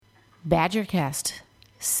Badgercast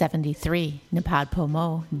 73,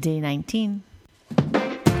 Nipadpomo, Day 19.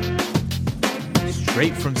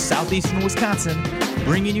 Straight from southeastern Wisconsin,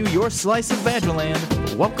 bringing you your slice of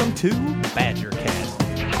Badgerland. Welcome to Badgercast.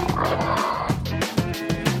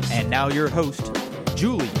 And now your host,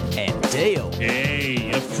 Julie and Dale. Hey,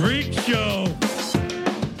 a freak show!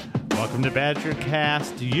 Welcome to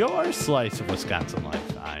Badgercast, your slice of Wisconsin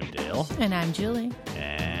life. I'm Dale. And I'm Julie.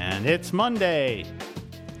 And it's Monday.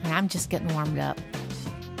 And I'm just getting warmed up.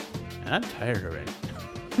 And I'm tired already.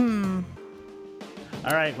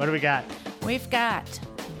 All right, what do we got? We've got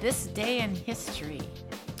This Day in History.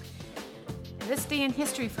 This Day in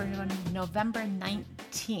History for November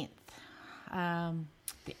 19th.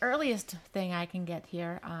 The earliest thing I can get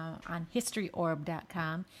here on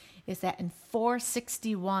historyorb.com is that in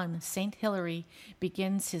 461, St. Hilary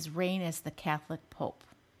begins his reign as the Catholic Pope.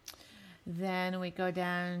 Then we go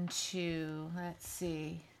down to, let's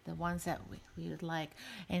see, the ones that we would like.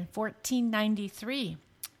 In 1493,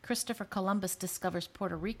 Christopher Columbus discovers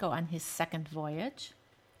Puerto Rico on his second voyage.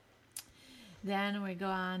 Then we go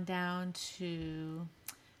on down to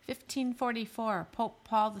 1544, Pope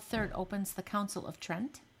Paul III opens the Council of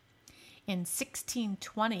Trent. In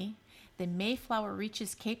 1620, the Mayflower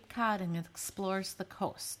reaches Cape Cod and explores the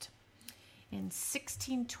coast. In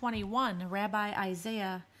 1621, Rabbi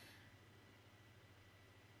Isaiah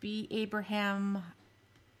B. Abraham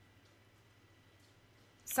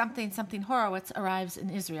something Horowitz arrives in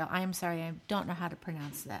Israel. I am sorry, I don't know how to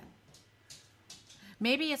pronounce that.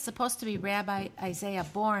 Maybe it's supposed to be Rabbi Isaiah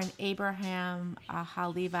born Abraham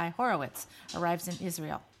Halevi Horowitz arrives in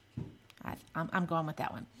Israel. I'm going with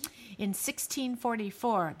that one. In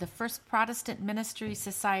 1644, the first Protestant ministry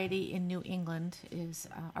society in New England is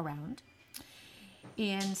around.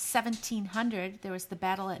 In 1700, there was the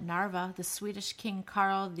battle at Narva. The Swedish King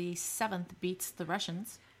Karl VII beats the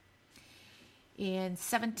Russians. In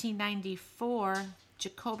 1794,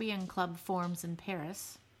 Jacobean Club forms in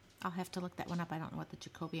Paris. I'll have to look that one up. I don't know what the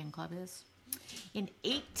Jacobean Club is. In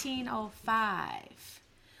 1805,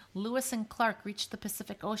 Lewis and Clark reached the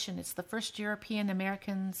Pacific Ocean. It's the first European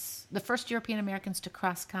Americans to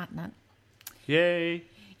cross continent. Yay!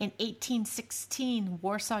 In 1816,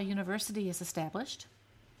 Warsaw University is established.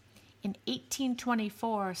 In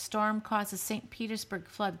 1824, storm causes St. Petersburg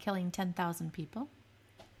flood, killing 10,000 people.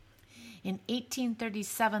 In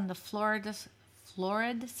 1837, the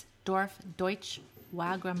Floridsdorf Deutsche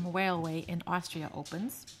Wagram Railway in Austria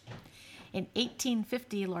opens. In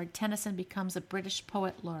 1850, Lord Tennyson becomes a British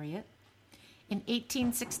poet laureate. In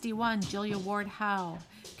 1861, Julia Ward Howe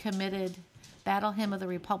committed Battle Hymn of the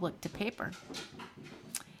Republic to paper.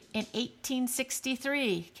 In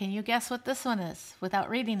 1863, can you guess what this one is without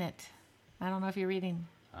reading it? I don't know if you're reading.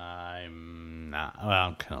 I'm not. Well,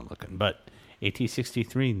 I'm kind of looking, but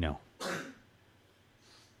 1863, no.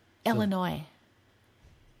 Illinois.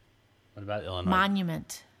 What about Illinois?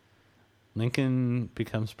 Monument. Lincoln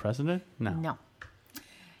becomes president? No. No.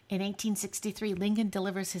 In 1863, Lincoln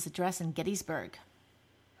delivers his address in Gettysburg.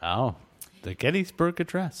 Oh, the Gettysburg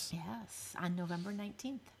Address. Yes, on November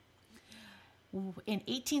 19th. In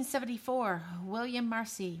 1874, William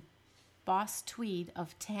Marcy, Boss Tweed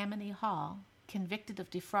of Tammany Hall, convicted of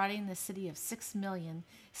defrauding the city of $6 million,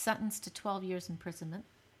 sentenced to 12 years imprisonment.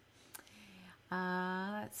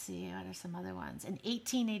 Let's see, what are some other ones? In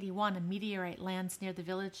 1881, a meteorite lands near the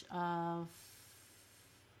village of...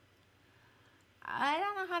 I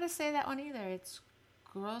don't know how to say that one either. It's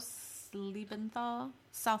Gross-Liebenthal,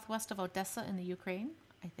 southwest of Odessa in the Ukraine.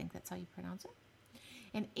 I think that's how you pronounce it.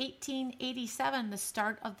 In 1887, the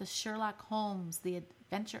start of the Sherlock Holmes, the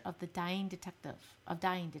adventure of the Dying Detective, I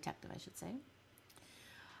should say.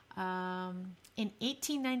 In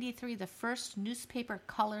 1893, the first newspaper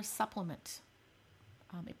color supplement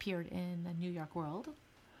appeared in the New York World.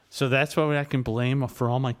 So that's what I can blame for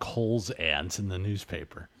all my Kohl's ads in the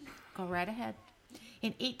newspaper. Go right ahead.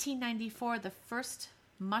 In 1894, the first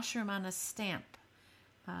mushroom on a stamp.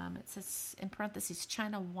 It says, in parentheses,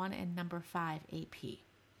 China 1 and number 5 AP.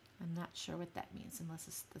 I'm not sure what that means unless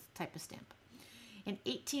it's the type of stamp. In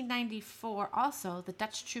 1894, also, the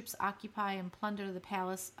Dutch troops occupy and plunder the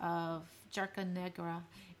palace of Jarka Negra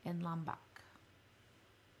in Lombok.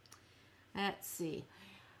 Let's see.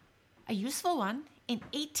 A useful one. In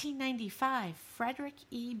 1895, Frederick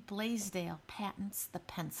E. Blaisdell patents the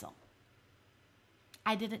pencil.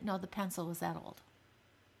 I didn't know the pencil was that old.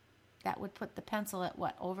 That would put the pencil at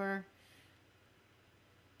what, over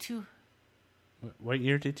two... What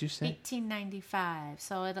year did you say? 1895.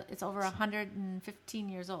 So it's over 115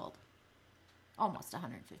 years old. Almost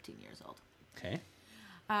 115 years old. Okay.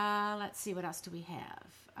 Let's see, what else do we have?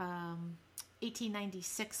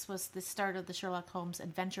 1896 was the start of the Sherlock Holmes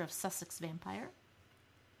Adventure of Sussex Vampire.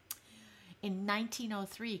 In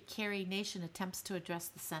 1903, Carrie Nation attempts to address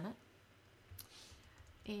the Senate.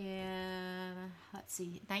 In,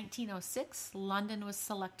 1906, London was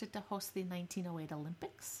selected to host the 1908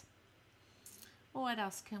 Olympics. What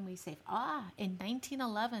else can we say? In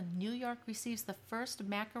 1911, New York receives the first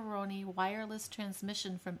macaroni wireless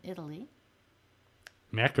transmission from Italy.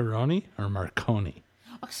 Macaroni or Marconi?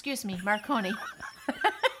 Oh, excuse me, Marconi.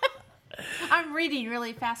 I'm reading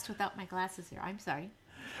really fast without my glasses here. I'm sorry.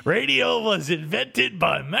 Radio was invented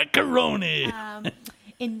by macaroni.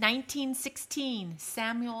 In 1916,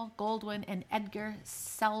 Samuel Goldwyn and Edgar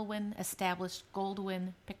Selwyn established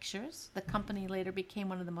Goldwyn Pictures. The company later became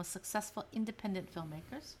one of the most successful independent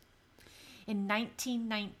filmmakers. In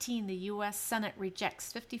 1919, the U.S. Senate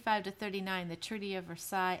rejects 55-39 the Treaty of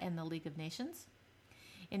Versailles and the League of Nations.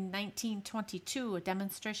 In 1922, a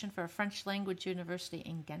demonstration for a French language university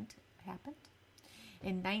in Ghent happened.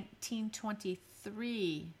 In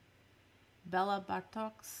 1923, Bela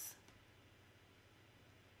Bartok's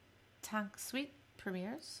Tank Suite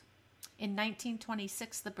premieres. In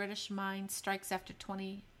 1926, the British mine strikes ended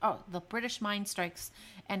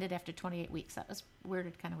after 28 weeks. That was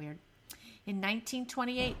kind of weird. In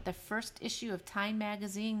 1928, the first issue of Time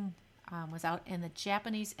magazine was out, and the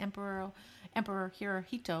Japanese Emperor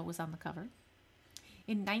Hirohito was on the cover.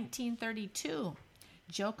 In 1932,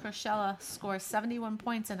 Joe Kurshela scores 71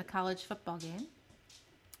 points in a college football game.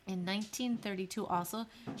 In 1932 also,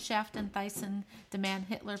 Schaft and Thyssen demand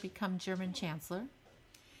Hitler become German Chancellor.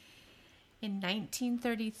 In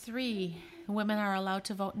 1933, women are allowed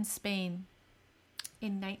to vote in Spain.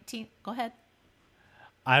 Go ahead.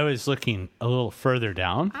 I was looking a little further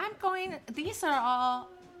down. These are all,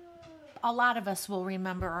 a lot of us will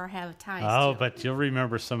remember or have ties to. Oh, but you'll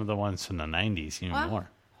remember some of the ones from the 90s even more.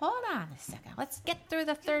 Hold on a second. Let's get through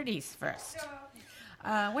the 30s first.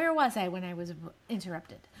 Where was I when I was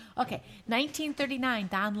interrupted? Okay, 1939,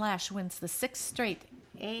 Don Lash wins the 6th straight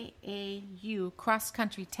AAU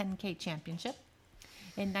cross-country 10K championship.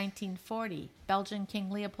 In 1940, Belgian King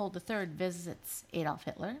Leopold III visits Adolf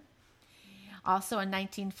Hitler. Also in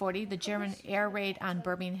 1940, the German air raid on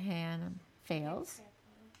Birmingham fails.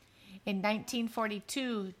 In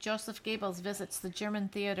 1942, Joseph Goebbels visits the German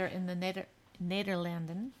theater in the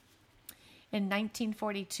Nederlanden. In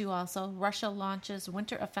 1942 also, Russia launches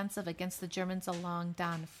winter offensive against the Germans along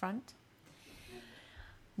Don Front.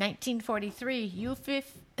 1943,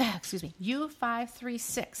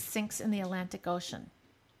 U-536 sinks in the Atlantic Ocean.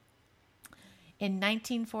 In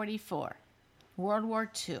 1944, World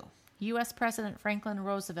War II, U.S. President Franklin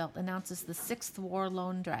Roosevelt announces the 6th War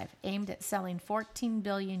Loan Drive, aimed at selling $14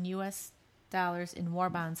 billion U.S. in war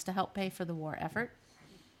bonds to help pay for the war effort.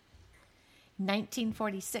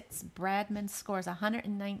 1946, Bradman scores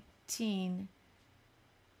 119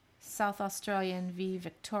 South Australian v.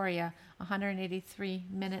 Victoria, 183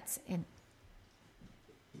 minutes and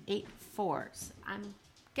 8 fours. I'm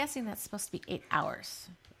guessing that's supposed to be 8 hours.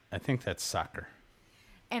 I think that's soccer.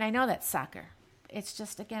 And I know that's soccer. It's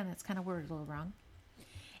just, again, it's kind of worded a little wrong.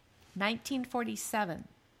 1947,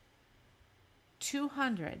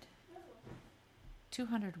 200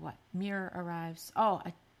 what? Mirror arrives. Oh,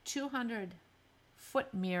 a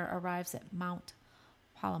 200-foot mirror arrives at Mount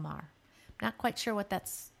Palomar. Not quite sure what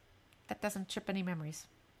that doesn't trip any memories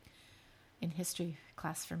in history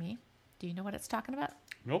class for me. Do you know what it's talking about?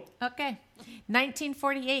 Nope. Okay.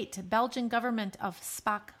 1948, Belgian government of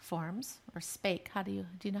Spaak forms, or Spaak. Do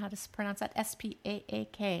you know how to pronounce that?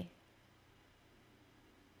 S-P-A-A-K.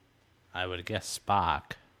 I would guess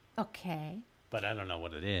Spock. Okay. But I don't know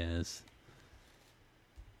what it is.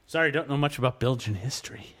 Sorry, don't know much about Belgian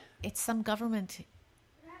history. It's some government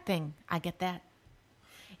thing. I get that.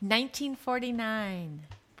 1949,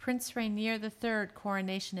 Prince Rainier III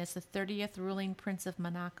coronation as the 30th ruling prince of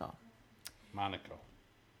Monaco. Monaco.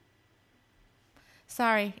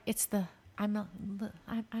 Sorry, I'm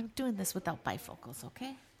doing this without bifocals,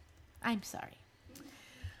 okay? I'm sorry.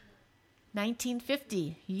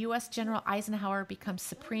 1950, U.S. General Eisenhower becomes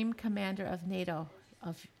Supreme Commander of NATO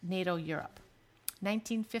Europe.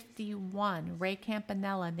 1951, Ray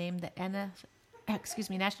Campanella named the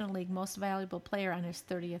National League Most Valuable Player on his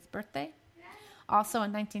 30th birthday. Also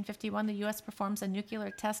in 1951, the U.S. performs a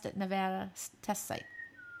nuclear test at Nevada test site.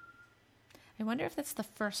 I wonder if that's the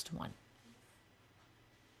first one.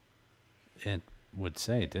 It would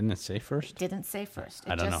say. Didn't it say first? It didn't say first.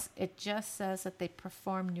 I don't know. It just says that they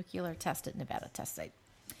perform nuclear test at Nevada test site.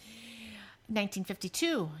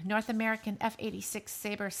 1952, North American F-86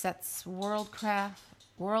 Sabre sets world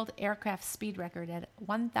aircraft speed record at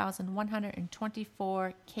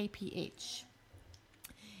 1,124 kph.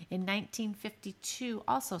 In 1952,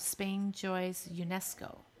 also Spain joins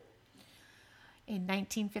UNESCO. In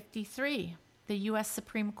 1953, the U.S.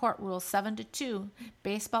 Supreme Court rules 7-2,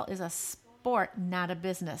 baseball is a sport, not a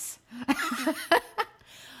business.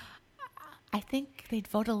 I think they'd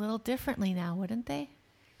vote a little differently now, wouldn't they?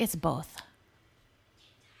 It's both.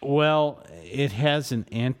 Well, it has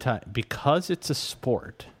because it's a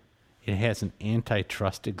sport, it has an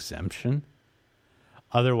antitrust exemption.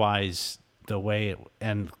 Otherwise,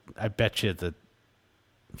 and I bet you that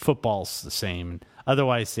football's the same.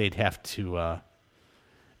 Otherwise, they'd have to,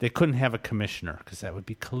 they couldn't have a commissioner because that would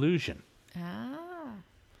be collusion. In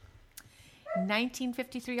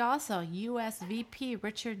 1953 also, U.S. VP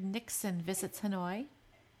Richard Nixon visits Hanoi.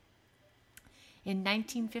 In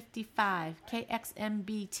 1955,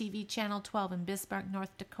 KXMB TV Channel 12 in Bismarck,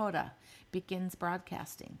 North Dakota begins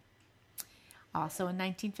broadcasting. Also in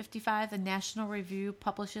 1955, the National Review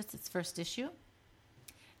publishes its first issue.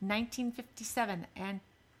 1957,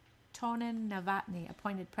 Antonin Novotny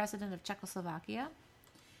appointed president of Czechoslovakia.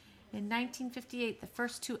 In 1958, the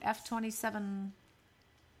first two F-27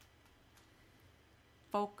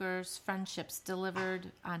 Fokkers Friendships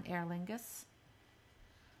delivered on Aer Lingus.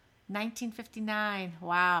 1959,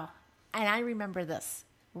 wow. And I remember this.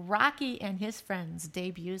 Rocky and His Friends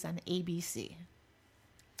debuts on ABC.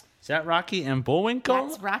 Is that Rocky and Bullwinkle?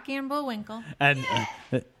 That's Rocky and Bullwinkle. And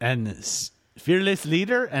Fearless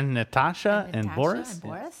Leader and Natasha and Boris? And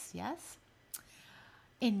Boris, yes.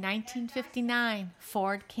 In 1959,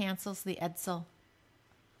 Ford cancels the Edsel.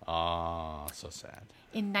 Oh, so sad.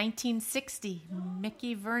 In 1960,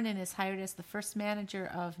 Mickey Vernon is hired as the first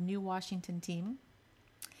manager of New Washington team.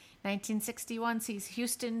 1961 sees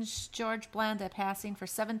Houston's George Blanda passing for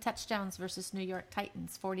 7 touchdowns versus New York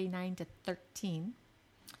Titans, 49-13.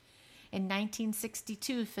 In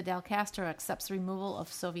 1962, Fidel Castro accepts removal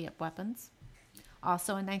of Soviet weapons.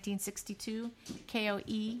 Also in 1962,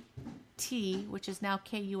 KOET, which is now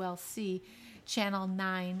KULC, Channel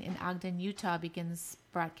 9 in Ogden, Utah, begins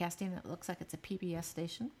broadcasting. It looks like it's a PBS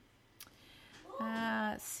station.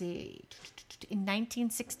 Let's see. In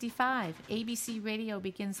 1965, ABC Radio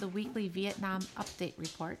begins the weekly Vietnam Update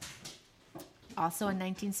Report. Also in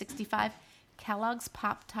 1965, Kellogg's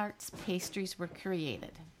Pop-Tarts pastries were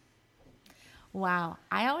created. Wow,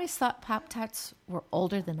 I always thought Pop-Tarts were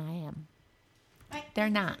older than I am. They're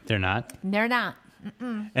not. They're not? They're not.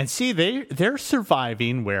 And see, they're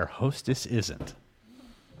surviving where Hostess isn't.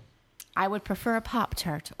 I would prefer a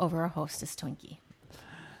Pop-Tart over a Hostess Twinkie.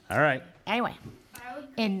 All right. Anyway,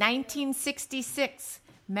 in 1966,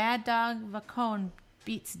 Mad Dog Vachon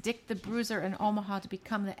beats Dick the Bruiser in Omaha to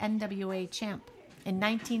become the NWA champ. In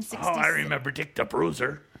 1966, Oh, I remember Dick the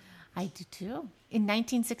Bruiser. I do too. In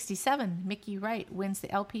 1967, Mickey Wright wins the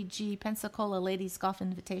LPG Pensacola Ladies Golf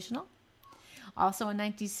Invitational. Also in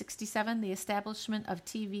 1967, the establishment of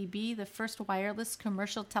TVB, the first wireless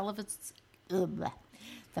commercial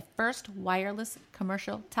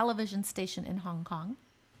television station in Hong Kong.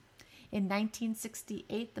 In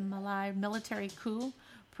 1968, the Malay military coup,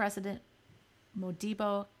 President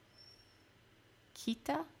Modibo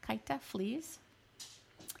Keita flees.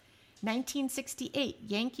 1968,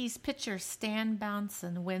 Yankees pitcher Stan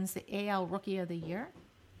Bronson wins the AL Rookie of the Year.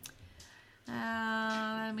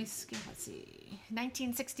 Let's see.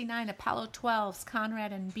 1969, Apollo 12's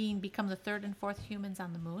Conrad and Bean become the 3rd and 4th humans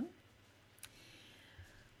on the moon.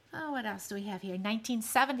 What else do we have here?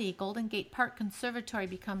 1970, Golden Gate Park Conservatory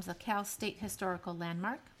becomes a Cal State Historical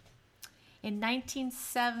Landmark. In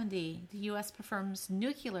 1970, the U.S. performs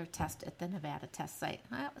nuclear test at the Nevada test site.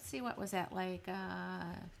 Let's see, what was that like?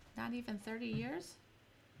 Not even 30 years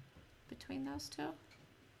between those two?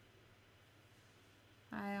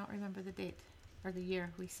 I don't remember the date or the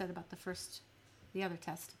year we said about the other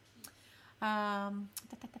test.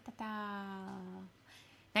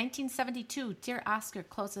 1972, Dear Oscar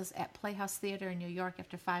closes at Playhouse Theater in New York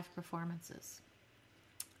after 5 performances.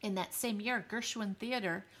 In that same year, Gershwin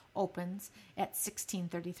Theater opens at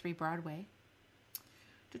 1633 Broadway.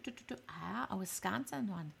 A Wisconsin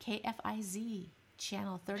one, KFIZ,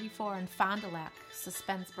 Channel 34 in Fond du Lac,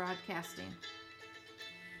 suspends broadcasting.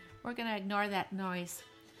 We're going to ignore that noise.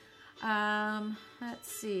 Let's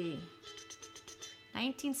see.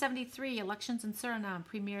 1973, elections in Suriname.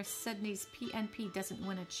 Premier Sydney's PNP doesn't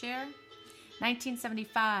win a chair.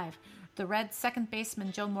 1975, the Reds' second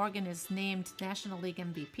baseman Joe Morgan is named National League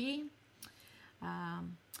MVP.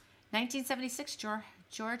 1976,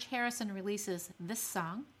 George Harrison releases This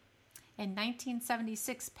Song. In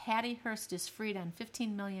 1976, Patty Hearst is freed on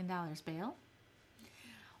 $15 million bail.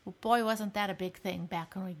 Well, boy, wasn't that a big thing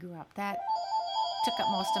back when we grew up. That took up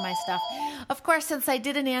most of my stuff. Of course, since I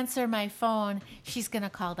didn't answer my phone, she's going to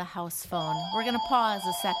call the house phone. We're going to pause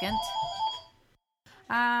a second.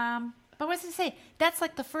 But what did I say? That's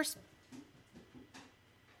like the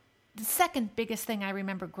second biggest thing I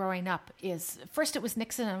remember growing up is, first it was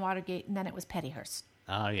Nixon and Watergate, and then it was Pettyhurst.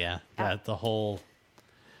 Oh, yeah. The whole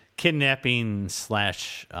kidnapping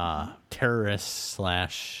 / terrorist /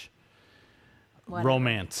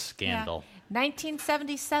 romance scandal. Yeah.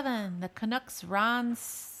 1977, the Canucks' Ron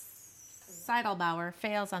Seidelbauer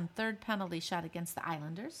fails on third penalty shot against the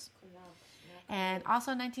Islanders. And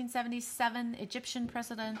also 1977, Egyptian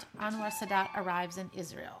President Anwar Sadat arrives in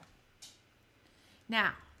Israel.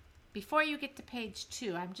 Now, before you get to page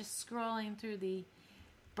 2, I'm just scrolling through the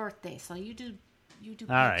birthday. So you do page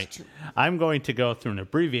All right. 2. I'm going to go through an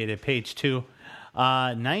abbreviated page 2.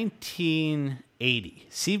 1980,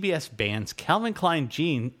 CBS bans Calvin Klein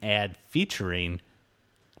jean ad featuring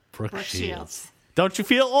Brooke Shields. Don't you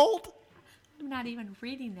feel old? I'm not even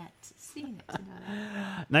reading that, seeing it. To know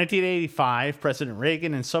that. 1985, President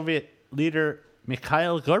Reagan and Soviet leader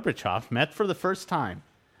Mikhail Gorbachev met for the first time.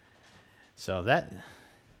 So that,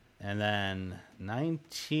 and then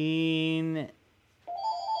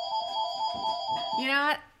You know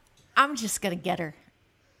what? I'm just going to get her.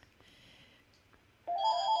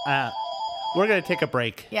 We're going to take a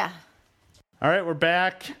break. Yeah. All right, we're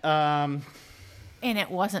back. And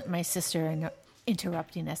it wasn't my sister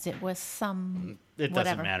interrupting us. It was some It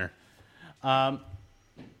whatever. doesn't matter.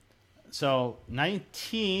 So I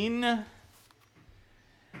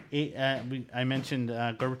mentioned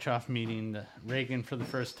Gorbachev meeting Reagan for the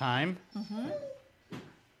first time.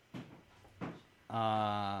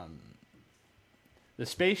 The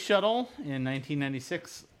space shuttle in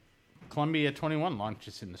 1996, Columbia 21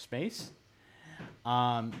 launches into space.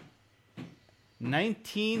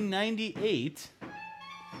 1998,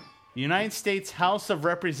 the United States House of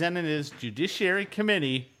Representatives Judiciary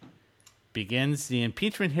Committee begins the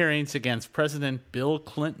impeachment hearings against President Bill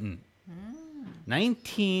Clinton.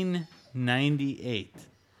 1998.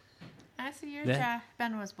 That's the year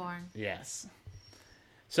Ben was born. Yes.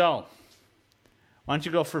 So, why don't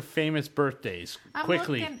you go for famous birthdays I'm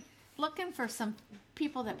quickly? looking for some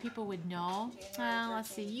people that people would know. Let's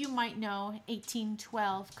see. You might know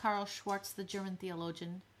 1812. Karl Schwarz, the German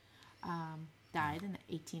theologian, died in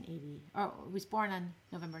 1880. Or was born on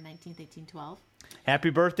November 19th, 1812. Happy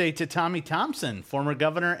birthday to Tommy Thompson, former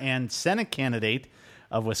governor and Senate candidate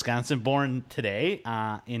of Wisconsin, born today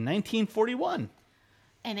in 1941.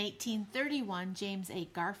 In 1831, James A.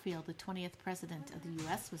 Garfield, the 20th president of the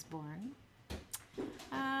U.S., was born.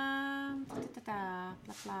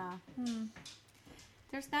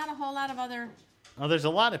 There's not a whole lot of other. Oh, there's a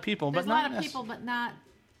lot of people, There's but a lot not of people, but not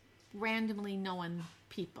randomly known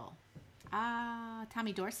people.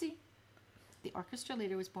 Tommy Dorsey, the orchestra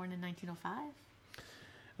leader, was born in 1905.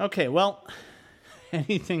 Okay, well,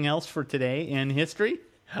 anything else for today in history?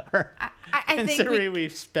 I think Considering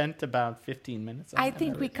we've spent about 15 minutes on I that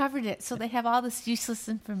think we already. covered it, so they have all this useless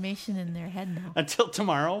information in their head now. Until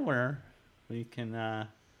tomorrow, where we can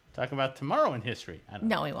talk about tomorrow in history. I don't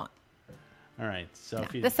know. No, we won't. All right, so No,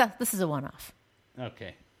 if you... this is a one-off.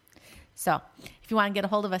 Okay. So if you want to get a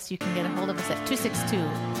hold of us, you can get a hold of us at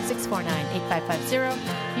 262-649-8550.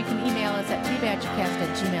 You can email us at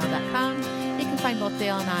tbadgercast@gmail.com. You can find both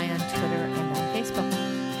Dale and I on Twitter and on Facebook.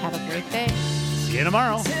 Have a great day. See you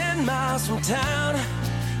tomorrow. 10 miles from town,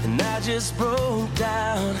 and I just broke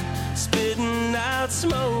down, spitting out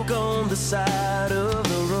smoke on the side of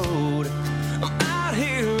the road. I'm out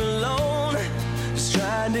here alone, just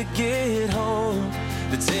trying to get home,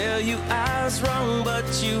 to tell you I was wrong, but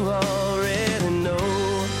you already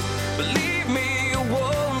know. Believe me, you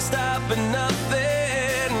won't stop at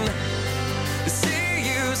nothing to see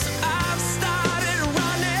you, so I've started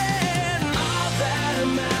running. All that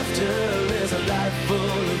I'm after is a life full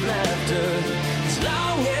of laughter, as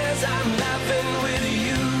long as I'm laughing with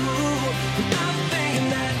you. I'm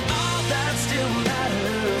thinking that all that still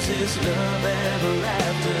matters is love ever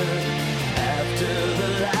after the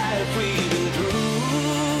life we